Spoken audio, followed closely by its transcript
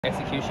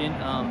execution.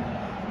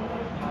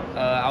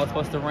 I was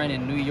supposed to run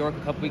in New York a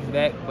couple weeks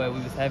back, but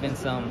we was having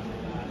some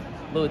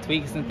little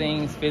tweaks and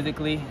things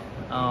physically.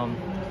 So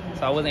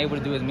I wasn't able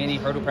to do as many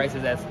hurdle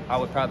prices as I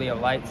would probably have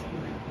liked.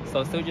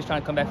 So still just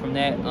trying to come back from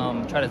that,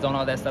 try to zone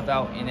all that stuff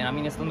out. And then, I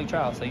mean, it's a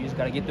trial, so you just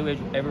got to get through it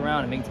every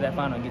round and make it to that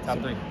final and get top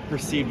 3.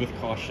 Proceed with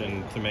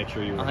caution to make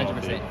sure you were 100%,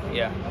 healthy.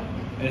 yeah.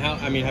 And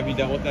have you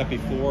dealt with that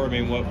before? I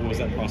mean, what was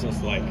that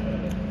process like?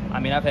 I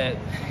mean, I've had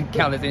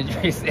countless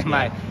injuries in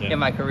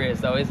my career,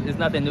 so it's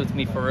nothing new to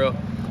me for real.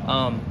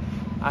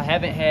 I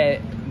haven't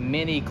had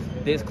many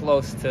this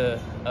close to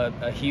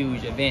a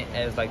huge event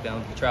as like the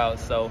Olympic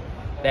trials, so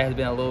that has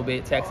been a little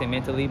bit taxing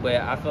mentally, but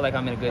I feel like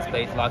I'm in a good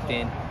space, locked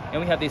in.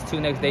 And we have these 2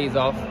 next days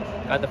off.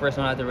 Got the first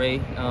one out the way,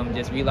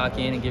 just relock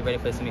in and get ready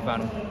for the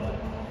semifinal.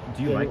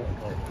 Do you like,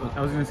 I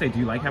was gonna say, do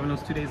you like having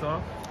those 2 days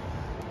off?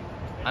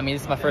 I mean,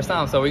 this is my first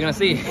time, so we're gonna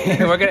see.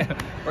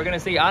 we're gonna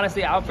see.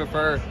 Honestly, I would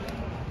prefer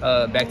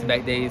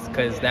back-to-back days,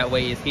 because that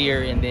way it's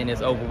here and then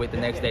it's over with the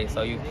next day.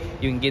 So you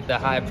can get the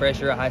high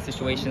pressure, high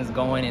situations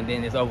going, and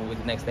then it's over with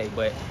the next day.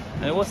 But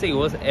I mean, we'll see.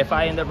 If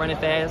I end up running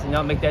fast,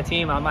 make that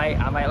team, I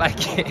might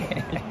like it.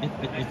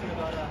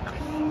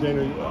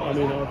 Daniel, I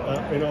mean,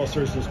 in all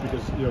seriousness,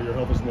 because your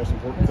health is the most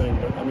important thing.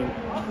 But I mean,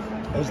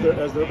 has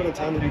there been a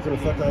time that you can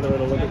affect either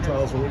at Olympic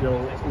trials or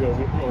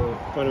or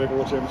trying to make a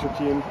world championship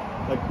team,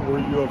 like where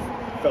you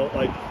have felt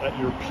like at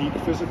your peak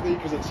physically?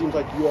 Because it seems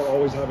like you are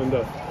always having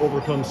to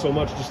overcome so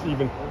much just to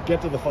even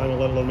get to the final,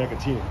 let alone make a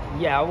team.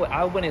 Yeah,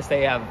 I wouldn't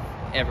say I've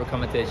ever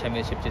come into the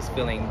championship just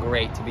feeling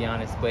great, to be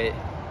honest, but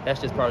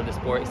that's just part of the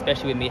sport,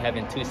 especially with me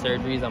having 2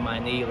 surgeries on my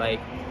knee. Like,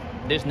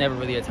 there's never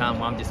really a time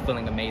where I'm just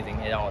feeling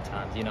amazing at all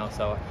times,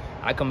 so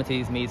I come into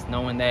these meets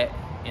knowing that,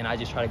 and I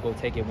just try to go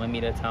take it 1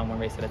 meet at a time, 1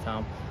 race at a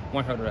time,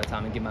 1 hurdle at a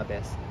time, and give my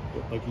best.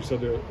 Like you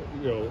said, you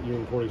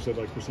and Corey said,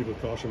 like, proceed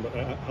with caution, but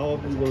how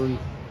have you learned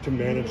to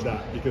manage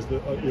that? Because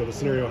the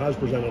scenario has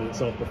presented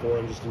itself before,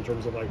 and just in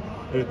terms of like,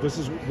 this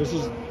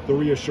is the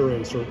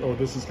reassurance, or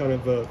this is kind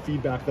of the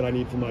feedback that I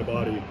need from my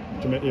body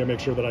to make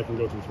sure that I can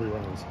go through 3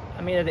 rounds.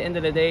 I mean, at the end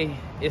of the day,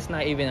 it's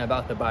not even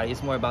about the body.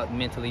 It's more about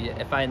mentally.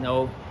 If I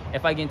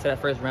get into that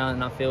first round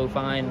and I feel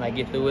fine and I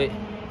get through it,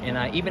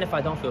 and even if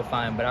I don't feel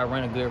fine, but I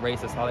run a good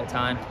race, a solid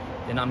time,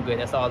 then I'm good.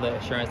 That's all the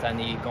assurance I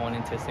need going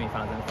into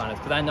semifinals and finals.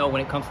 Because I know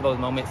when it comes to those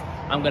moments,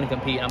 I'm going to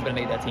compete, I'm going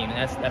to make that team,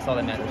 and that's all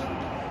that matters.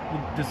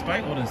 Well,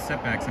 despite all the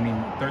setbacks, I mean,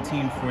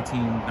 13,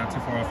 14, not too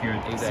far off your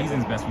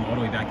season's best from all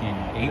the way back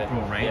in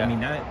April, right? Yeah. I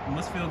mean, that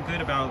must feel good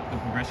about the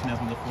progression as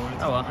we look forward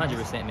to. Oh,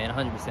 100%, man,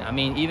 100%. I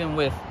mean, even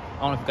with,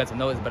 I don't know if you got to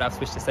know this, but I've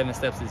switched to 7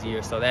 steps this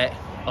year, so that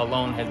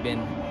alone has been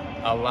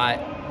a lot,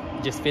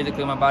 just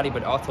physically in my body,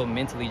 but also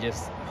mentally.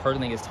 Just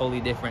hurdling is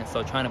totally different,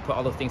 so trying to put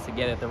all those things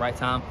together at the right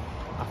time,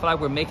 I feel like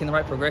we're making the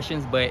right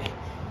progressions, but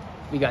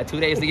we got 2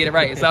 days to get it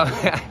right. So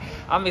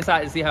I'm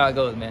excited to see how it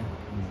goes, man.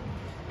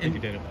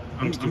 And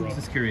I'm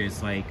just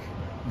curious, like,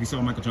 we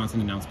saw Michael Johnson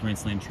announce Grand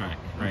Slam track,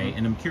 right? Mm-hmm.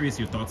 And I'm curious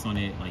your thoughts on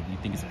it. Like, you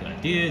think it's a good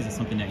idea? Is it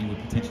something that you would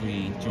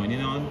potentially join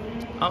in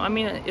on? I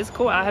mean, it's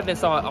cool. I haven't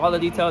saw all the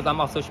details.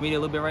 I'm off social media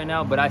a little bit right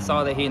now, but I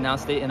saw that he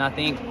announced it, and I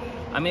think,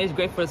 I mean, it's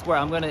great for the sport.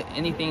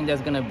 Anything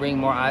that's gonna bring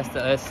more eyes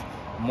to us,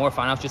 more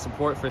financial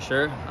support for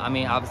sure. I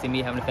mean, obviously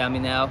me having a family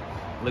now,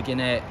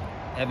 looking at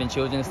having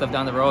children and stuff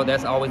down the road,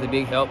 that's always a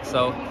big help.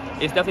 So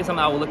it's definitely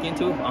something I will look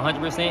into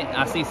 100%.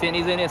 I see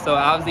Sydney's in it, so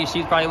obviously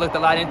she's probably looked a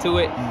lot into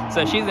it.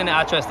 So if she's in it,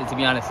 I trust it, to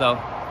be honest. So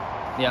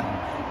yeah.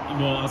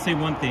 Well, I'll say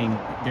one thing.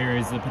 There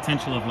is the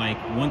potential of like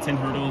 110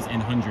 hurdles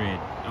and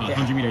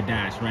 100-meter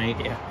dash, right?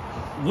 Yeah.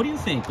 What do you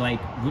think?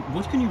 Like,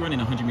 what can you run in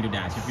a 100-meter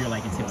dash if you're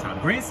like in tip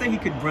top? Grant said he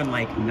could run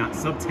like not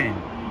sub 10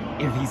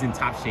 if he's in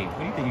top shape. What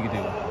do you think you could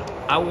do?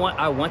 I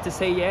want to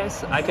say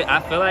yes. I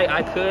feel like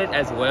I could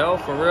as well,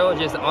 for real,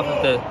 just off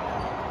of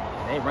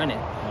they running.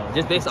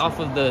 Just based off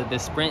of the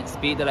sprint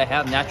speed that I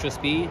have, natural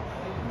speed.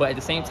 But at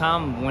the same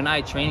time, when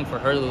I training for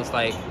hurdles,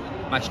 like,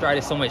 my stride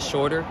is so much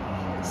shorter.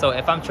 So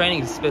if I'm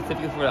training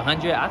specifically for the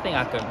 100, I think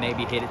I could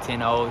maybe hit it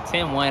 10-0,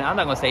 10-1. I'm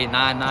not gonna say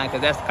 9-9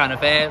 because that's kind of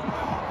fast.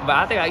 But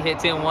I think I could hit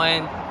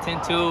 10-1,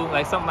 10-2,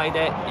 like something like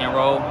that, and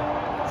roll.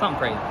 Something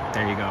crazy.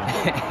 There you go.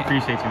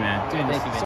 Appreciate you, man. Thank you, man.